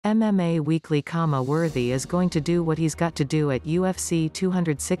MMA WeeklyKhama Worthy is going to do what he's got to do at UFC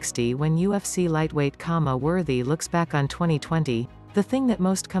 260 when UFC lightweight Khama Worthy looks back on 2020, the thing that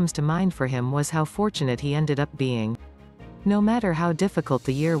most comes to mind for him was how fortunate he ended up being. No matter how difficult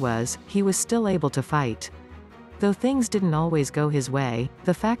the year was, he was still able to fight. Though things didn't always go his way,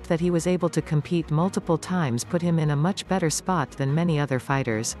 the fact that he was able to compete multiple times put him in a much better spot than many other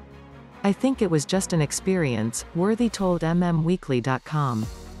fighters. "I think it was just an experience," Worthy told mmweekly.com.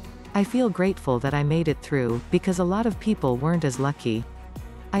 "I feel grateful that I made it through, because a lot of people weren't as lucky.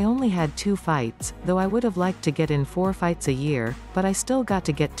 I only had 2 fights, though I would have liked to get in 4 fights a year, but I still got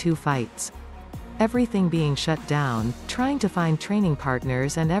to get 2 fights. Everything being shut down, trying to find training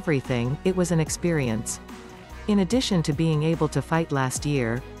partners and everything, it was an experience." In addition to being able to fight last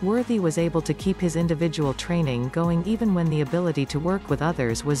year, Worthy was able to keep his individual training going even when the ability to work with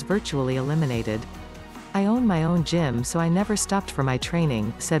others was virtually eliminated. "I own my own gym, so I never stopped for my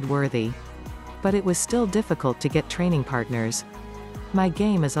training," said Worthy. "But it was still difficult to get training partners. My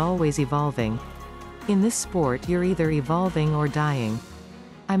game is always evolving. In this sport you're either evolving or dying.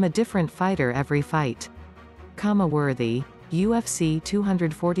 I'm a different fighter every fight." Khama Worthy. UFC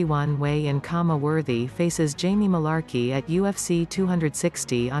 241 weigh-in. Khama Worthy faces Jamie Mullarkey at UFC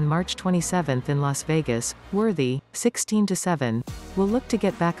 260 on March 27 in Las Vegas. Worthy, 16-7, will look to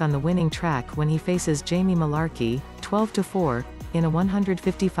get back on the winning track when he faces Jamie Mullarkey, 12-4, in a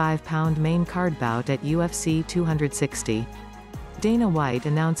 155-pound main card bout at UFC 260. Dana White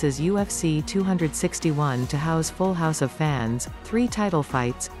announces UFC 261 to house full house of fans, 3 title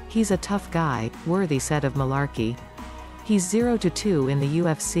fights. "He's a tough guy," Worthy said of Mullarkey. "He's 0-2 in the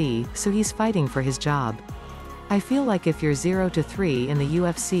UFC, so he's fighting for his job. I feel like if you're 0-3 in the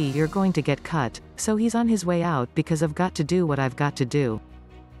UFC you're going to get cut, so he's on his way out because I've got to do what I've got to do.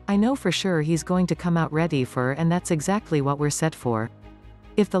 I know for sure he's going to come out ready for, and that's exactly what we're set for."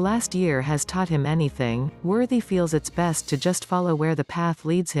 If the last year has taught him anything, Worthy feels it's best to just follow where the path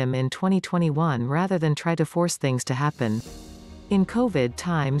leads him in 2021 rather than try to force things to happen. "In COVID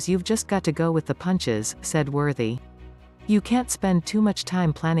times you've just got to go with the punches," said Worthy. "You can't spend too much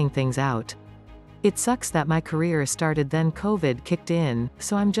time planning things out. It sucks that my career started then COVID kicked in,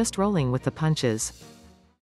 so I'm just rolling with the punches."